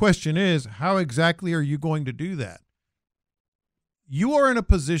 The question is, how exactly are you going to do that? You are in a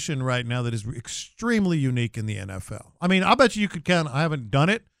position right now that is extremely unique in the NFL. I mean, I bet you could count, I haven't done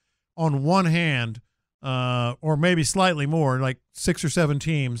it, on one hand, or maybe slightly more, like 6 or 7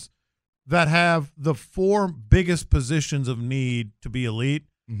 teams that have the 4 biggest positions of need to be elite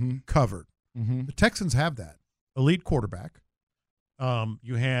covered. Mm-hmm. The Texans have that. Elite quarterback.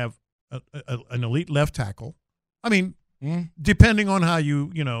 You have an elite left tackle. I mean, depending on how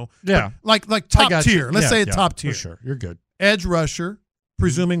like top tier. Let's say top tier. For sure, you're good. Edge rusher,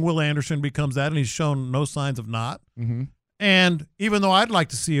 presuming Will Anderson becomes that, and he's shown no signs of not. Mm-hmm. And even though I'd like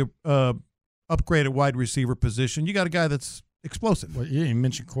to see a upgraded wide receiver position, you got a guy that's explosive. Well, you didn't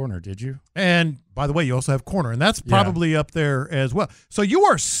mention corner, did you? And by the way, you also have corner, and that's probably up there as well. So you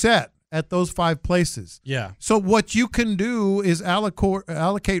are set at those 5 places. Yeah. So what you can do is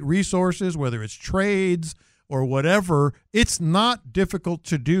allocate resources, whether it's trades or whatever. It's not difficult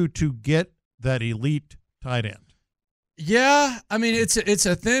to do to get that elite tight end. Yeah, I mean it's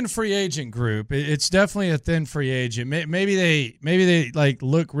a thin free agent group. It's definitely a thin free agent. Maybe they like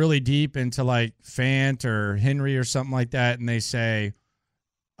look really deep into like Fant or Henry or something like that, and they say,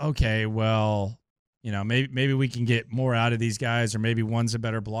 okay, well, maybe we can get more out of these guys, or maybe one's a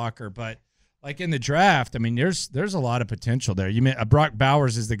better blocker. But like in the draft, I mean, there's a lot of potential there. Brock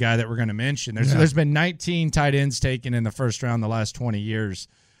Bowers is the guy that we're going to mention. There's been 19 tight ends taken in the first round the last 20 years.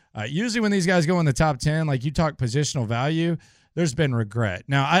 Usually when these guys go in the top 10, like you talk positional value, there's been regret.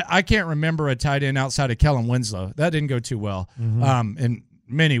 Now, I can't remember a tight end outside of Kellen Winslow. That didn't go too well in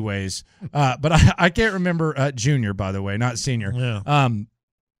many ways. But I can't remember junior, by the way, not senior. Yeah.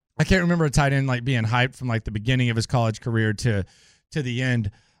 I can't remember a tight end like being hyped from like the beginning of his college career to the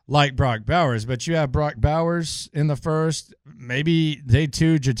end like Brock Bowers. But you have Brock Bowers in the first, maybe day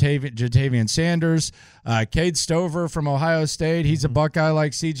 2, Jatavian Sanders, Cade Stover from Ohio State. He's a Buckeye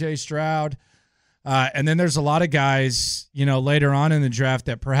like CJ Stroud. And then there's a lot of guys, later on in the draft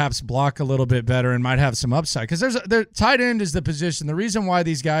that perhaps block a little bit better and might have some upside. Because tight end is the position. The reason why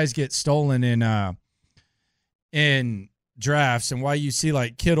these guys get stolen in drafts and why you see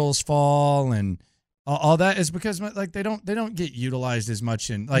like Kittles fall and all that is because like they don't get utilized as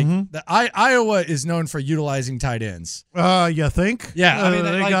much in like Iowa is known for utilizing tight ends. You think? Yeah, I mean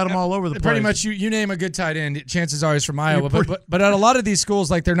they got them all over the place. Pretty much, you name a good tight end, chances are he's from Iowa. But at a lot of these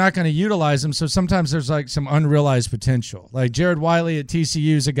schools, like they're not going to utilize them. So sometimes there's like some unrealized potential. Like Jared Wiley at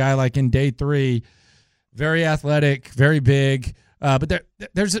TCU is a guy like in day 3, very athletic, very big. But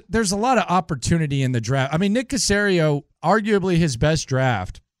there's a lot of opportunity in the draft. I mean, Nick Caserio, arguably his best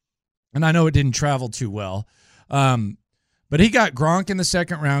draft. And I know it didn't travel too well. But he got Gronk in the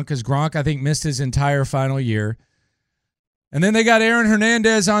second round because Gronk, I think, missed his entire final year. And then they got Aaron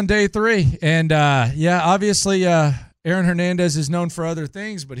Hernandez on day 3. And, obviously Aaron Hernandez is known for other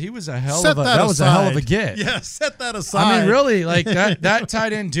things, but he was a hell Set of a that was a hell of a aside. get. Yeah, set that aside. I mean, really, like that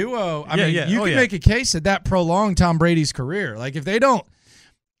tight end duo. I mean, you can make a case that prolonged Tom Brady's career. Like if they don't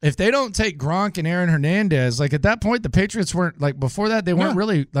take Gronk and Aaron Hernandez, like at that point, the Patriots weren't like before that. They weren't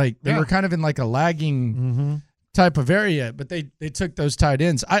really like they were kind of in like a lagging type of area. But they took those tight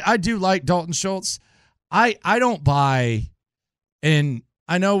ends. I do like Dalton Schultz. I don't buy, and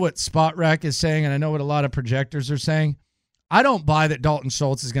I know what Spot Rack is saying, and I know what a lot of projectors are saying. I don't buy that Dalton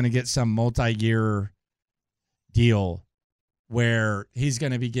Schultz is going to get some multi-year deal where he's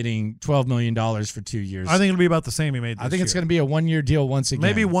going to be getting $12 million for 2 years. I think it'll be about the same he made this I think it's year. going to be a one-year deal once again.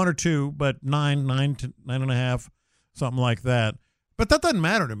 Maybe 1 or 2, but 9 to 9.5, something like that. But that doesn't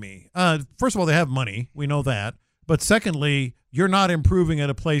matter to me. First of all, they have money. We know that. But secondly, you're not improving at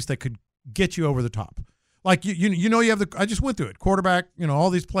a place that could get you over the top. Like, you know, you have I just went through it. Quarterback, you know,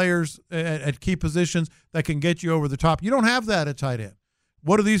 all these players at key positions that can get you over the top. You don't have that at tight end.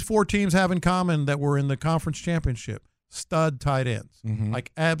 What do these 4 teams have in common that were in the conference championship? Stud tight ends,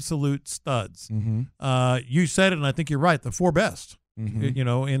 like absolute studs. You said it, and I think you're right. The 4 best, you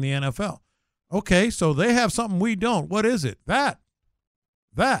know, in the NFL. Okay, so they have something we don't. What is it? That.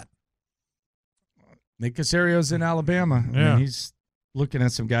 Nick Caserio's in Alabama. Yeah. I mean, he's looking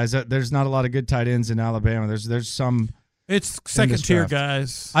at some guys. There's not a lot of good tight ends in Alabama. There's some. It's second-tier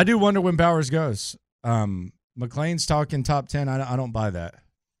guys. I do wonder when Bowers goes. McLean's talking top 10. I don't buy that.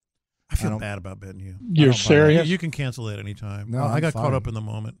 I feel bad about betting you. You're serious? You can cancel it anytime. No, I got I'm caught fine. up in the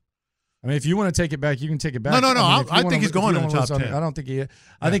moment. I mean, if you want to take it back, you can take it back. No. I I think he's going in the top 10. I don't think he.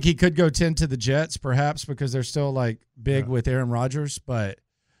 I think he could go 10 to the Jets, perhaps, because they're still like big with Aaron Rodgers. But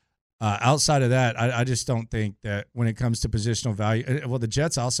outside of that, I just don't think that when it comes to positional value. Well, the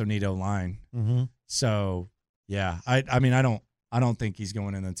Jets also need O-line. So yeah, I mean, I don't think he's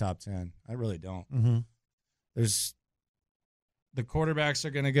going in the top 10. I really don't. There's the quarterbacks are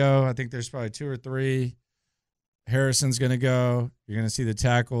going to go. I think there's probably 2 or 3. Harrison's going to go. You're going to see the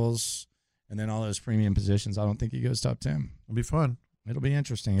tackles and then all those premium positions. I don't think he goes top 10. It'll be fun. It'll be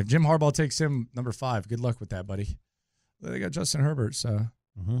interesting. If Jim Harbaugh takes him number 5, good luck with that, buddy. They got Justin Herbert, so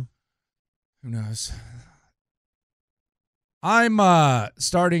who knows? I'm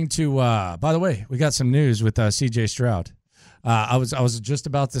starting to by the way, we got some news with CJ Stroud. I was just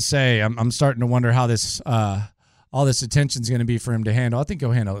about to say I'm starting to wonder how this all this attention is going to be for him to handle. I think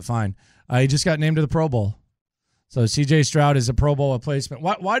he'll handle it fine. He just got named to the Pro Bowl. So CJ Stroud is a Pro Bowl replacement.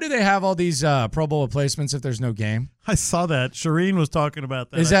 Why do they have all these Pro Bowl replacements if there's no game? I saw that. Shireen was talking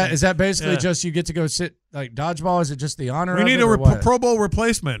about that. Is that basically just you get to go sit like dodgeball? Is it just the honor? We of need it, a or what? Pro Bowl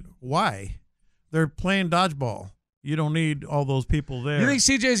replacement. Why? They're playing dodgeball. You don't need all those people there. You think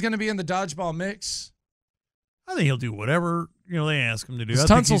CJ is going to be in the dodgeball mix? I think he'll do whatever they ask him to do.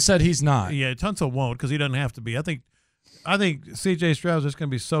 Tunsil said he's not. Yeah, Tunsil won't because he doesn't have to be. I think CJ Stroud's just going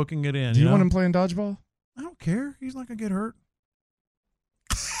to be soaking it in. Do you want him playing dodgeball? I don't care. He's not going to get hurt.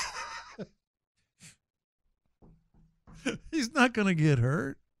 He's not going to get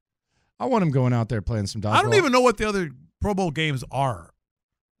hurt. I want him going out there playing some dodgeball. I don't even know what the other Pro Bowl games are.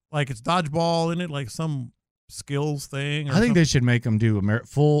 Like it's dodgeball in it, like some skills thing. I think they should make them do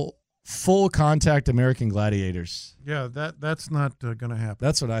full contact American Gladiators. Yeah, that's not going to happen.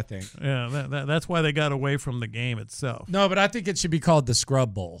 That's what I think. Yeah, that's why they got away from the game itself. No, but I think it should be called the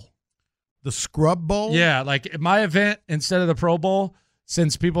Scrub Bowl. The Scrub Bowl? Yeah, like my event instead of the Pro Bowl,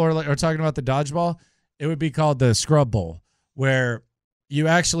 since people are talking about the dodgeball, it would be called the Scrub Bowl, where you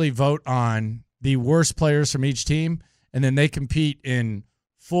actually vote on the worst players from each team, and then they compete in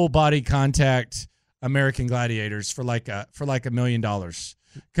full body contact American Gladiators for like $1 million.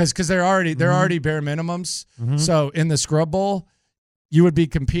 Because they're already bare minimums. So in the Scrub Bowl, you would be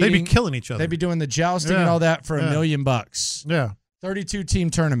competing. They'd be killing each other. They'd be doing the jousting and all that for $1 million. Yeah. 32-team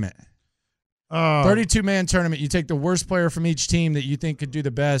tournament. 32-man tournament. You take the worst player from each team that you think could do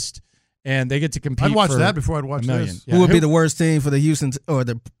the best, and they get to compete. I'd watch for that before I'd watch $1 million. this. Yeah. Who would be the worst team for the Houston or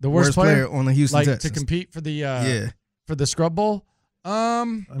the worst player on the Houston Texans? To compete for the for the Scrub Bowl? I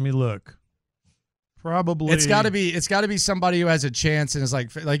mean, look. Probably it's got to be somebody who has a chance and is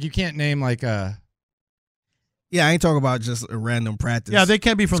like you can't name like a. Yeah, I ain't talking about just a random practice. Yeah, they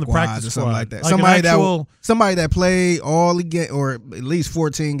can't be from the practice or squad. something like that. Like somebody that played all or at least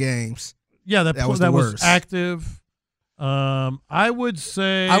 14 games. Yeah, that was active. I would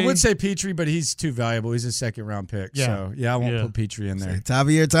say Petrie, but he's too valuable. He's a second-round pick. Yeah. So I won't put Petrie in there.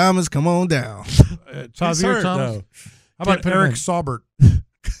 Tavier Thomas, come on down. Tavier Thomas. Though. How about Eric Saubert?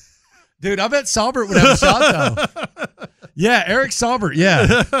 Dude, I bet Saubert would have a shot, though. Yeah, Eric Saubert.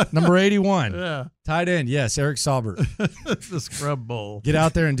 Yeah, number 81. Yeah. Tight end. Yes, Eric Saubert. The Scrub Bowl. Get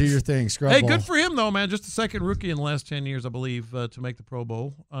out there and do your thing, Scrub Hey, Bowl. good for him, though, man. Just the second rookie in the last 10 years, I believe, to make the Pro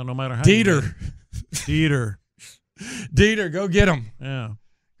Bowl, no matter how. Dieter. Dieter, go get him. Yeah.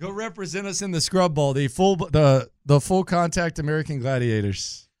 Go represent us in the Scrub Bowl, the full contact American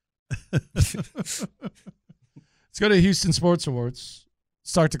Gladiators. Let's go to Houston Sports Awards.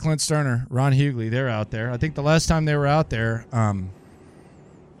 Let's talk to Clint Sterner, Ron Hughley. They're out there. I think the last time they were out there,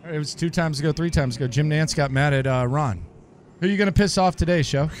 it was 3 times ago. Jim Nance got mad at Ron. Who are you going to piss off today,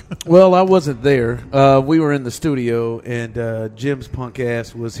 Show? Well, I wasn't there. We were in the studio, and Jim's punk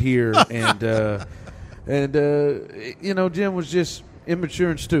ass was here, and Jim was just immature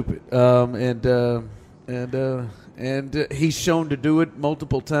and stupid, and he's shown to do it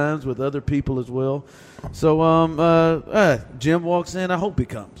multiple times with other people as well. So Jim walks in. I hope he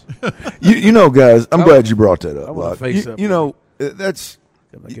comes. Guys, I'm glad you brought that up. I want to face up. That's.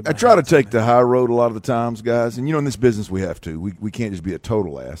 I try to take the high road a lot of the times, guys, and in this business we have to. We can't just be a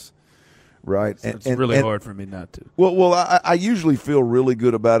total ass, right? It's really hard for me not to. Well, I usually feel really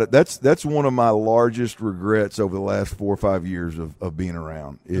good about it. That's one of my largest regrets over the last 4 or 5 years of being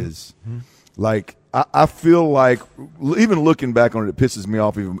around is like I feel like even looking back on it, it pisses me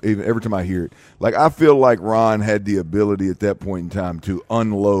off even every time I hear it. Like I feel like Ron had the ability at that point in time to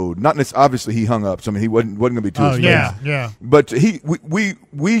unload. Not necessarily, obviously he hung up. So I mean he wasn't going to be too expensive. Yeah. But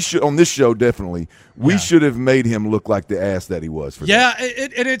we should on this show definitely we should have made him look like the ass that he was. For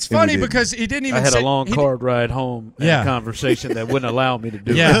and it's funny because he didn't even. I had a long card ride home. And a conversation that wouldn't allow me to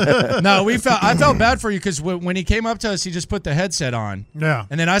do. Yeah. No, I felt bad for you because when he came up to us, he just put the headset on. Yeah.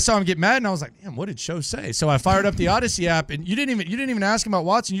 And then I saw him get mad, and I was like, "Damn, what did Show say?" So I fired up the Odyssey app, and you didn't even ask him about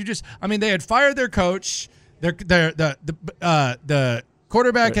Watson. They had fired their coach. The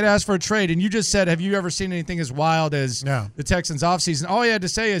quarterback had asked for a trade, and you just said, "Have you ever seen anything as wild as the Texans offseason?" All he had to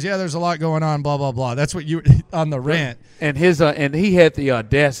say is, "Yeah, there's a lot going on." Blah blah blah. That's what you on the rant. And his and he had the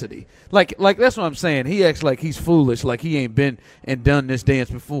audacity, like that's what I'm saying. He acts like he's foolish, like he ain't been and done this dance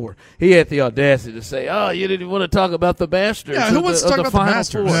before. He had the audacity to say, "Oh, you didn't want to talk about the Masters." Yeah, who wants to talk about the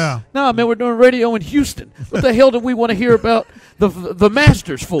Masters? Yeah. No, man, we're doing radio in Houston. What the hell do we want to hear about the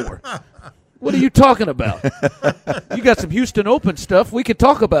Masters for? What are you talking about? You got some Houston Open stuff. We could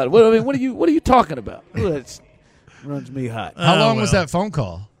talk about it. What are you talking about? That runs me hot. How long was that phone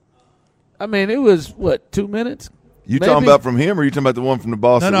call? I mean, it was 2 minutes. You talking about from him, or you talking about the one from the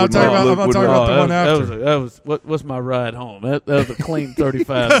Boston? No, I'm talking about the one after. That was what's my ride home? That was a clean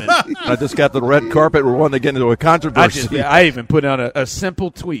 35 minutes. I just got the red carpet. We're wanting to get into a controversy. I even put out a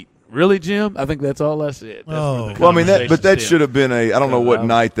simple tweet. Really, Jim? I think that's all I said. Well, I mean, that should have been I don't know what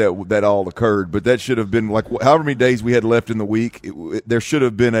night that all occurred, but that should have been like however many days we had left in the week. There should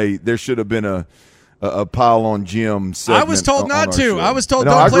have been a pile on Jim segment. I was told not to. Show. I was told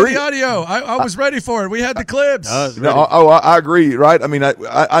don't play the audio. I was ready for it. We had the clips. I agree, right? I mean,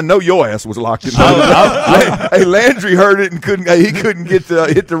 I know your ass was locked in. Hey, Landry heard it and he couldn't get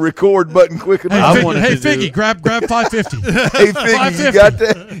hit the record button quick enough. Hey, Figgy, grab 550. Hey, Figgy, you got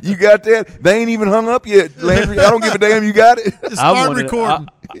that? You got that? They ain't even hung up yet, Landry. I don't give a damn. You got it. Start recording.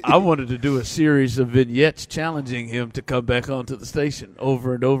 I wanted to do a series of vignettes challenging him to come back onto the station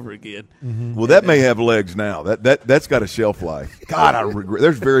over and over again. Mm-hmm. Well, that may have legs now. That's got a shelf life. God, I regret.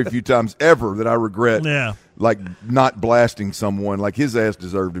 There's very few times ever that I regret. Like not blasting someone. Like his ass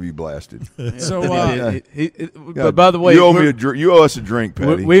deserved to be blasted. So, but by the way, you owe me a drink. You owe us a drink,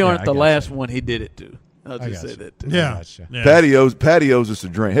 Patty. We aren't the last one he did it to. I'll just say that too. Yeah. Patty owes us a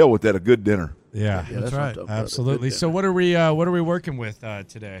drink. Hell with that, a good dinner. Yeah, that's right. Absolutely. So what are we working with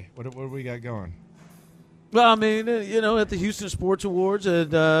today? What do we got going? Well, I mean, at the Houston Sports Awards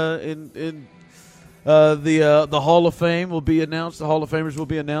and in the Hall of Fame will be announced. The Hall of Famers will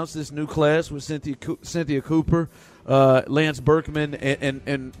be announced. This new class with Cynthia Cooper, Lance Berkman,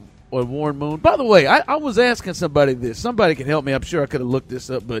 and Warren Moon. By the way, I was asking somebody this. Somebody can help me. I'm sure I could have looked this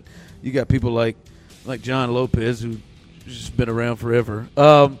up, but you got people like John Lopez who just been around forever.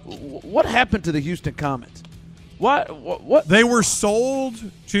 What happened to the Houston Comets? What? They were sold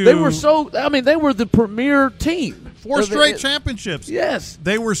to. They were sold. I mean, they were the premier team. 4 straight championships. Yes.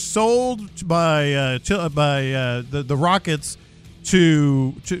 They were sold by the Rockets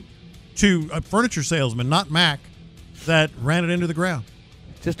to a furniture salesman, not Mac, that ran it into the ground.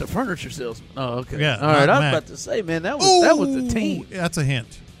 Just a furniture salesman. Oh, okay. Yeah. All right. I was about to say, man, that was the team. That's a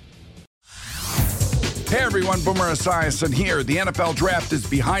hint. Hey everyone, Boomer Esiason here. The NFL Draft is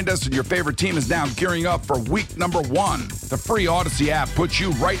behind us and your favorite team is now gearing up for week number 1. The free Odyssey app puts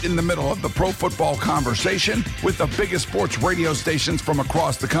you right in the middle of the pro football conversation with the biggest sports radio stations from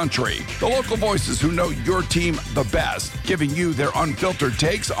across the country. The local voices who know your team the best, giving you their unfiltered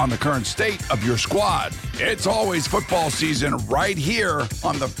takes on the current state of your squad. It's always football season right here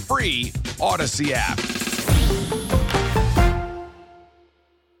on the free Odyssey app.